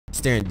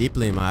Staring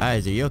deeply in my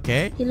eyes. Are you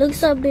okay? You look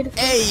so beautiful.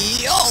 Hey,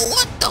 yo,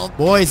 what the?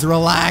 Boys,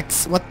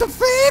 relax. What the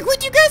frick?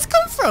 Where'd you guys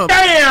come from?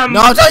 Damn!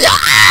 No, don't you?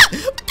 Ah!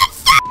 What the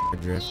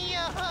fuck? Drift.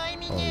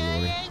 Oh,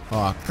 Lord.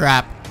 Oh,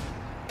 crap.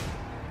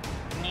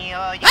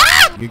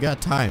 Ah! You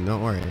got time,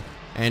 don't worry.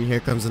 And here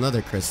comes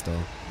another crystal.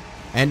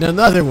 And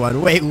another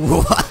one. Wait,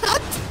 what?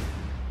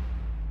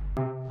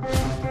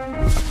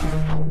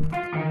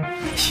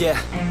 Yeah,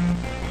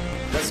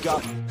 let's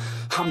go.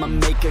 I'ma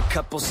make a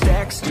couple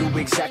stacks, do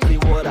exactly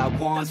what I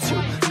want to.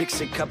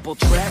 Mix a couple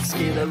tracks,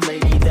 get a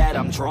lady that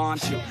I'm drawn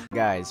to.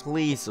 Guys,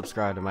 please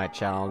subscribe to my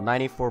channel.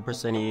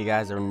 94% of you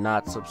guys are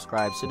not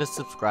subscribed, so just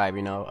subscribe,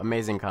 you know,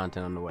 amazing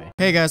content on the way.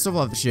 Hey guys, so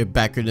welcome to shit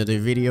back with another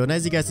video, and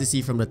as you guys can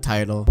see from the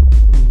title,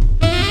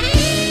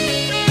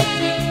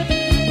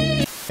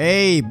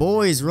 hey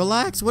boys,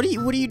 relax. What are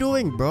you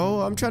doing,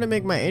 bro? I'm trying to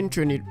make my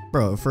intro.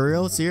 Bro, for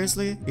real?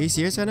 Seriously? Are you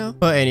serious right now?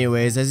 But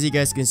anyways, as you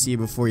guys can see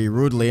before you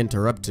rudely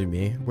interrupted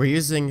me, we're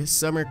using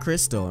Summer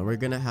Crystal and we're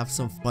gonna have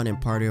some fun in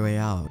Party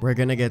Royale. We're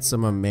gonna get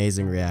some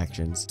amazing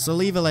reactions. So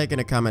leave a like and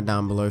a comment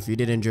down below if you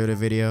did enjoy the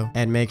video,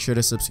 and make sure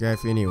to subscribe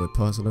if you're new with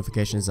post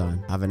notifications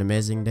on. Have an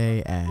amazing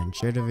day and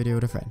share the video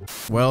with a friend.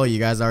 Well, you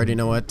guys already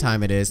know what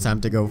time it is.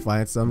 Time to go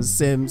find some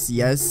Sims.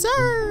 Yes,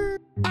 sir.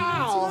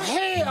 Oh,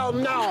 hell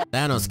no!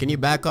 Thanos, can you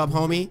back up,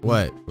 homie?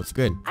 What? What's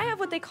good? I have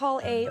what they call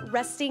a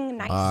resting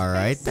nice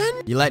Alright face.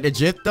 then. You like the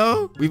gif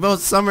though? We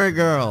both summer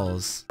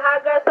girls.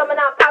 Hot girl summer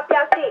now, pop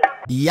your shit.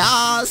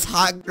 Yas,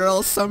 hot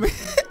girl summer.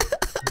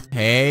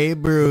 Hey,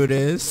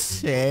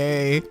 Brutus.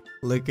 Hey.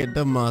 Look at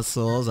the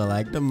muscles. I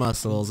like the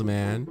muscles,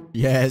 man.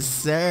 Yes,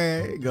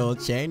 sir. Gold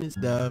chain and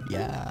stuff.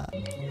 Yeah.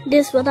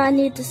 This what I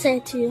need to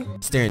say to you.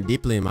 Staring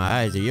deeply in my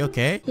eyes. Are you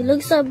okay? You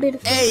look so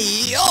beautiful. Hey,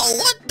 yo,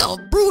 what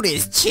the?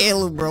 Brutus,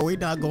 chill, bro. We're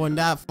not going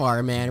that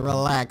far, man.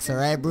 Relax,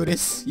 alright,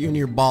 Brutus? You and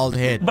your bald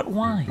head. But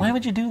why? Why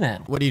would you do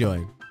that? What are you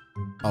doing?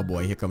 Oh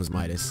boy, here comes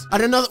Midas. I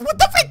don't know. What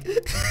the frick?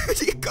 What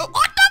the frick?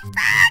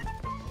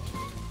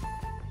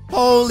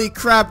 Holy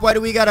crap, why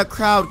do we got a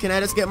crowd? Can I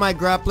just get my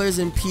grapplers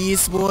in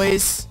peace,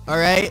 boys?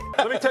 Alright?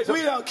 Let me tell you,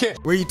 we don't care.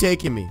 Where are you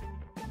taking me?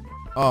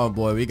 Oh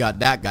boy, we got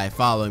that guy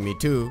following me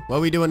too. What are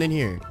we doing in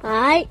here?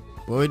 Alright,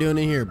 What are we doing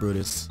in here,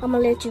 Brutus? I'm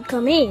gonna let you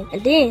come in.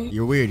 And then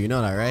You're weird, you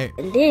know that, right?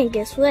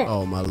 guess what?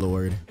 Oh my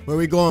lord. Where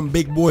we going,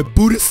 big boy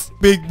Brutus?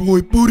 Big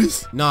boy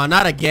Brutus? No,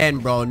 not again,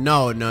 bro.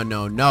 No,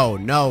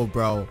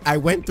 bro. I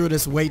went through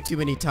this way too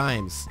many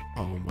times.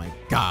 Oh my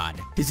god.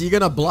 Is he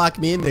gonna block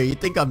me in there? You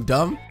think I'm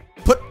dumb?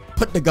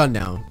 Put the gun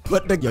down.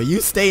 Yo,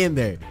 you stay in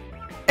there.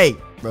 Hey,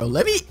 bro,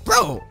 let me,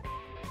 bro.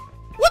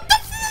 What the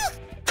fuck?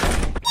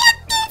 What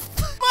the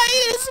fuck?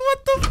 Midas,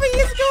 what the fuck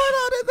is going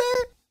on in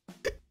there?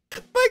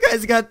 My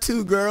guy's got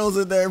 2 girls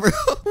in there, bro.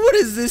 What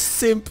is this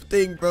simp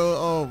thing, bro?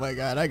 Oh my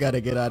god, I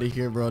gotta get out of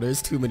here, bro.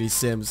 There's too many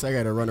simps. I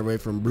gotta run away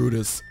from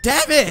Brutus.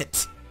 Damn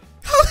it!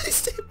 How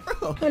is it,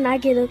 bro? When I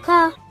get a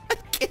car, I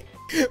can't.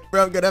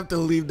 Bro, I'm gonna have to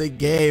leave the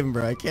game,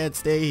 bro. I can't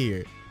stay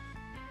here.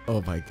 Oh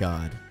my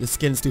god. The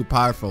skin's too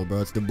powerful,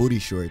 bro. It's the booty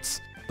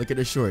shorts. Look at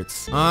the shorts.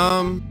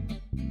 So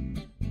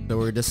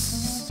we're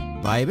just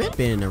vibing?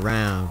 Spinning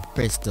around.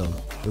 Crystal.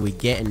 We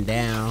getting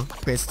down.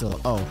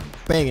 Crystal. Oh,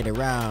 bring it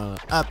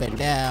around. Up and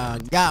down.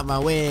 Got my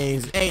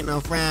wings. Ain't no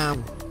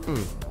frown.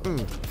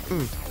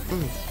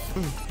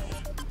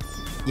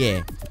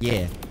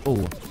 Yeah.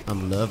 Oh,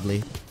 I'm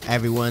lovely.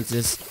 Everyone's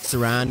just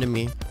surrounding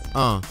me.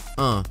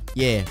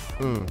 Yeah.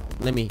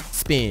 Let me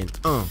spin.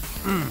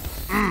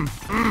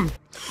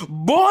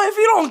 Boy, if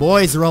you don't...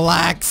 Boys,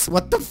 relax.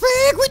 What the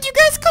frick? Where'd you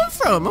guys come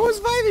from? I was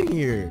vibing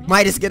here.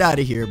 Midas, get out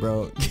of here,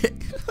 bro.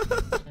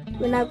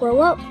 when I grow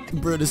up,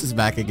 Brutus is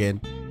back again.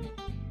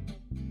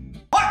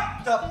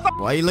 What the fuck?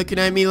 Why are you looking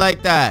at me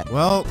like that?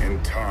 Well,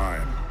 In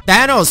time.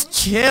 Thanos,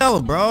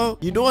 chill, bro.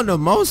 You're doing the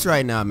most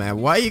right now, man.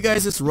 Why you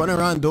guys just running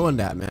around doing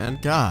that, man?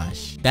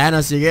 Gosh.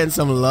 Thanos, you're getting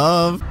some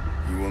love.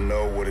 You will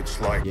know what it's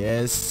like.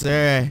 Yes,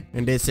 sir.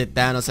 And they said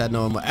Thanos had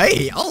no more.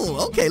 Hey,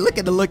 oh, okay. Look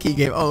at the look he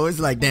gave. Oh, it's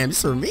like, damn,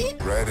 this for me?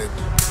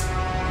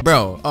 Reddit.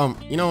 Bro,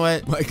 you know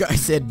what? My guy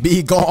said,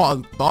 be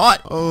gone,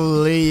 thought.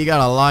 Holy, you got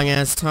a long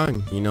ass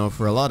tongue. You know,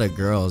 for a lot of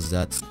girls,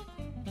 that's...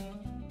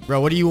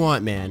 Bro, what do you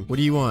want, man? What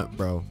do you want,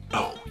 bro?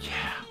 Oh,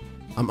 yeah.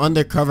 I'm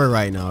undercover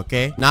right now,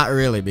 okay? Not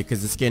really,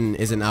 because the skin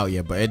isn't out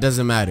yet, but it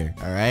doesn't matter,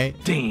 alright?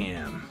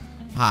 Damn.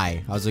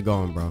 Hi, how's it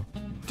going, bro?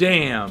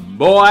 Damn,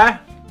 boy.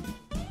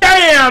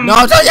 Damn! No,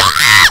 don't you-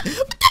 ah!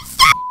 What the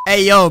fuck?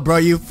 Hey, yo, bro,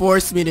 you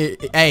forced me to...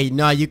 Hey,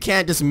 no, you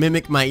can't just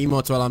mimic my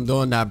emotes while I'm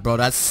doing that, bro.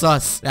 That's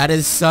sus. That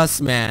is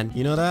sus, man.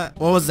 You know that?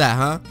 What was that,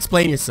 huh?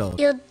 Explain yourself.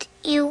 you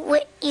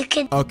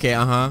can. Okay,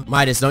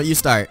 Midas, don't you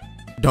start.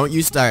 Don't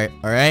you start,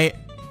 alright?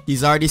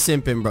 He's already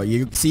simping, bro.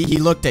 You see, he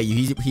looked at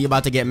you. He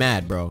about to get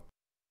mad, bro.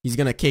 He's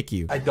gonna kick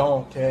you. I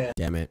don't care.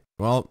 Damn it.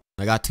 Well,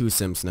 I got 2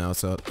 simps now,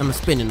 so I'm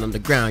spinning on the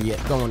ground,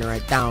 yeah, going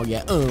right down,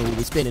 yeah,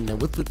 we spinning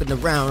and we're flipping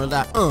around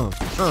like,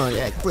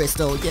 yeah,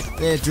 Crystal,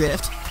 yeah,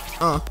 drift,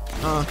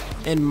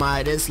 and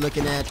Midas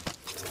looking at.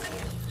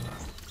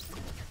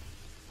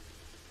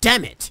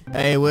 Damn it.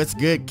 Hey, what's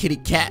good, kitty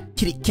cat?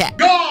 Kitty cat.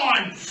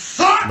 Gone,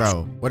 son!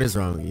 Bro, what is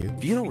wrong with you?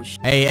 You know,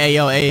 Hey,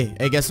 yo, hey,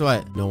 guess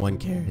what? No one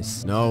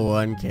cares. No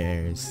one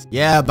cares.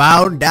 Yeah,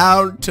 bow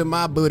down to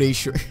my booty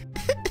shirt.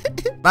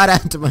 Bow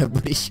down to my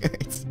booty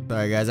shirts.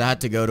 Sorry, guys. I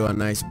had to go to a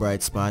nice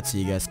bright spot so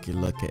you guys could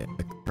look at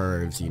the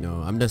curves, you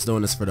know. I'm just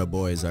doing this for the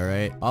boys,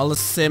 alright? All the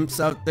simps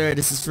out there,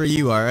 this is for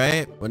you,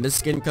 alright? When this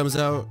skin comes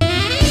out.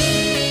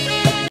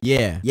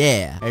 Yeah.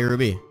 Hey,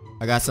 Ruby.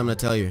 I got something to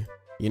tell you.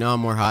 You know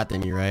I'm more hot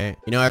than you, right?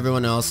 You know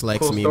everyone else likes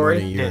Cool me story.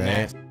 more than you,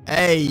 Yeah. right?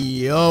 Hey,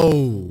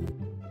 yo.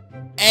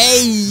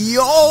 Hey,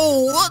 yo,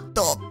 what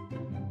the?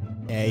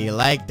 Hey, you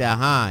like that,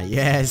 huh?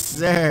 Yes,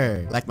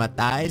 sir. Like my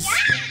thighs?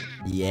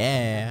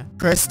 Yeah.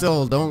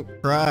 Crystal, don't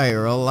cry.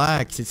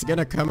 Relax. It's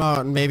gonna come out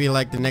in maybe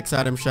like the next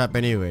item shop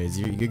anyways.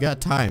 You got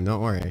time,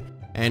 don't worry.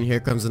 And here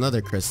comes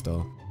another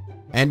crystal.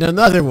 And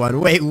another one.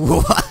 Wait,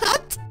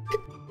 what?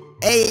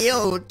 Hey,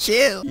 yo,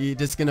 chill. You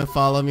just gonna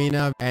follow me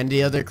now? And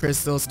the other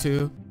crystals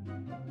too?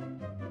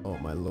 Oh,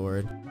 my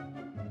lord.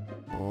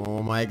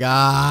 Oh my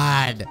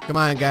god. Come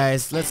on,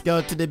 guys. Let's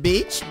go to the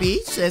beach.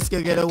 Let's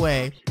go get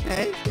away.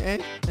 Hey.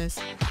 Let's...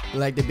 You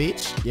like the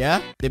beach?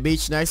 Yeah? The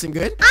beach nice and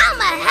good? I'm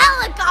a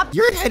helicopter.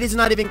 Your head is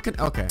not even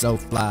okay. So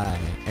fly.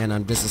 And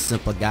I'm just a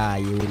simple guy.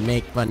 You would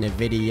make fun of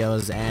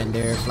videos and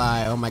they're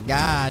fly. Oh my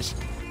gosh.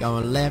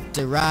 Going left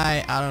to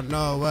right. I don't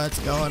know what's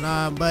going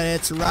on, but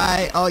it's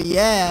right. Oh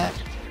yeah.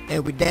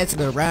 And we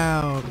dancing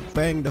around.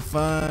 Bring the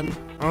fun.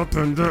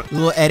 Open the...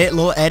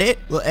 Little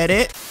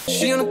edit.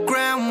 She on the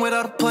ground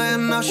without a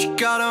plan, now she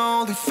got her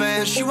only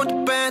fan. She want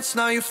the bands,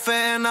 now you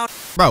fan out.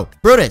 Bro,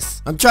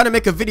 Brutus, I'm trying to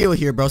make a video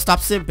here, bro. Stop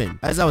simping.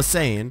 As I was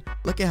saying,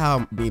 look at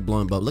how me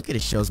blowing bub. Look at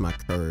it shows my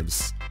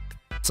curves.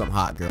 Some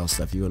hot girl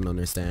stuff you wouldn't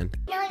understand.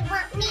 You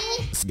want me?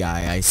 This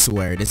guy, I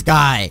swear, this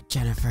guy.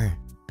 Jennifer.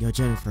 Yo,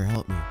 Jennifer,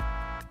 help me.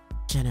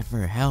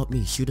 Jennifer, help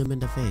me. Shoot him in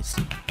the face.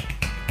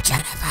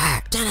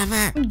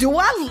 Jennifer. Do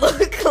I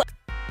look like...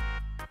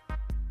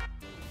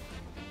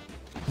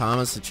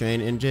 Thomas the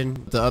train engine.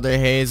 The other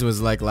Hayes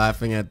was like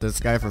laughing at this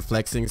guy for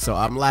flexing, so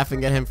I'm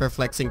laughing at him for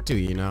flexing too,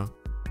 you know?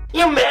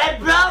 you mad,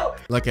 bro?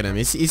 Look at him.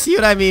 You see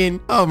what I mean?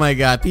 Oh my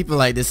god, people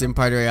like this in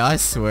Party Royale, I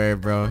swear,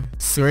 bro.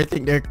 I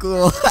think they're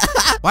cool.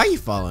 Why are you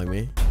following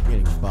me? I'm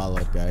getting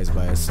followed, guys,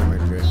 by a summer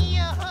drift.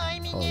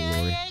 Oh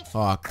lord.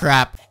 Oh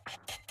crap.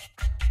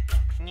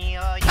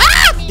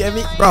 Ah! Get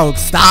me, bro.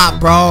 Stop,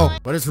 bro.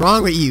 What is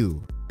wrong with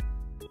you?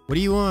 What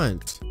do you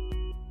want?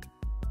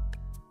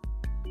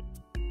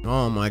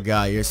 Oh my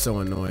god, you're so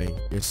annoying.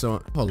 You're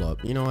so... Hold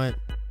up. You know what?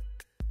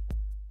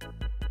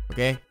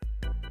 Okay?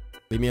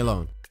 Leave me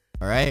alone.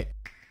 Alright?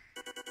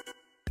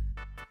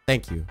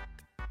 Thank you.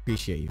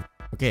 Appreciate you.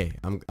 Okay,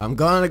 I'm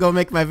gonna go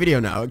make my video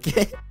now,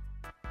 okay?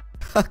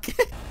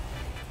 Okay.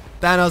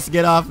 Thanos,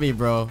 get off me,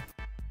 bro.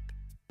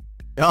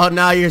 Oh,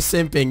 now you're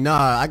simping.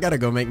 Nah, I gotta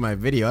go make my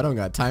video. I don't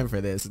got time for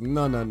this.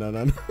 No,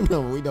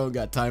 we don't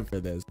got time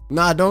for this.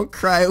 Nah, don't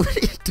cry.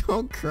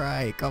 Don't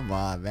cry. Come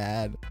on,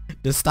 man.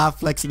 Just stop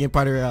flexing in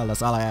Party Royale.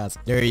 That's all I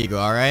ask. There you go,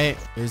 alright?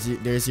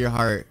 There's your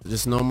heart.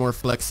 Just no more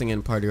flexing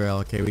in Party Royale,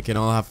 okay? We can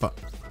all have fun.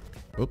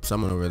 Oops,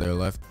 someone over there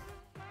left.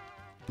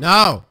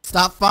 No!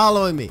 Stop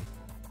following me.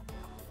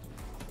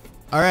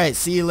 Alright,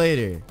 see you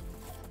later.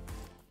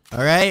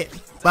 Alright?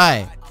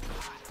 Bye.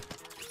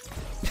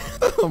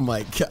 Oh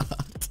my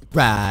god.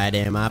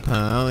 Riding my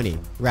pony,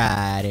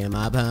 going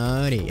up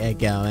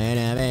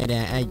and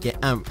down,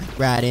 I'm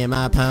riding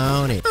my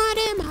pony.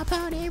 Riding my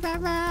pony, ride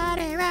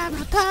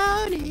my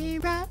pony,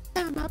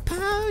 ride my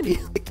pony.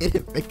 Look at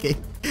it freaking.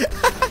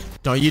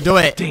 Don't you do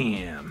it.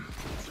 Damn.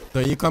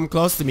 Don't you come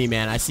close to me,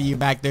 man. I see you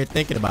back there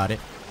thinking about it.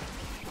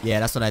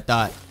 Yeah, that's what I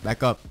thought.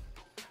 Back up.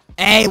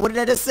 Hey, what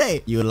did I just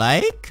say? You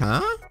like,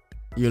 huh?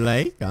 You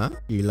like, huh?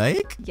 You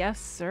like? Yes,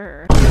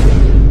 sir.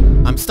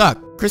 I'm stuck.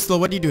 Crystal,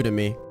 what do you do to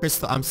me?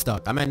 Crystal, I'm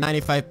stuck. I'm at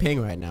 95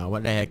 ping right now.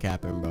 What the heck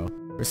happened, bro?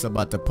 Crystal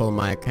about to pull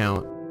my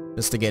account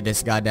just to get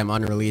this goddamn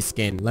unreleased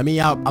skin. Let me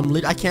out.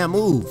 I can't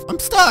move. I'm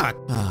stuck.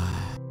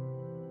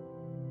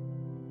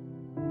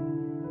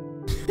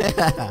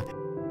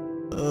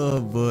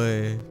 Oh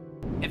boy.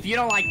 If you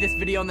don't like this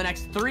video in the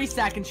next 3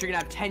 seconds, you're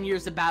gonna have 10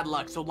 years of bad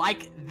luck. So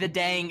like the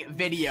dang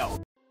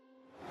video.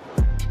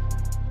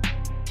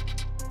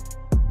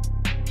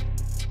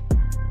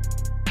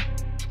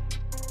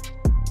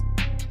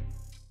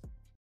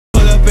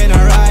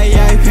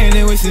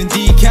 Painted with some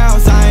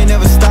decals, I ain't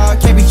never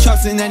stopped. Can't be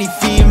trusting any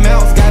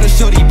females. Got a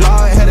shorty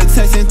blog, had her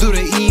texting through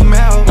the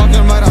email.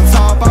 Walking right on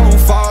top, I won't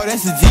fall,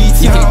 that's a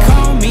detail. You can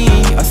call me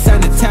or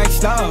send a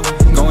text up.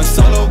 Going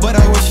solo, but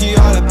I wish you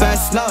all the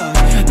best luck.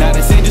 Now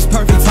this ain't just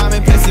perfect time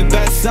and place the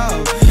best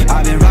up.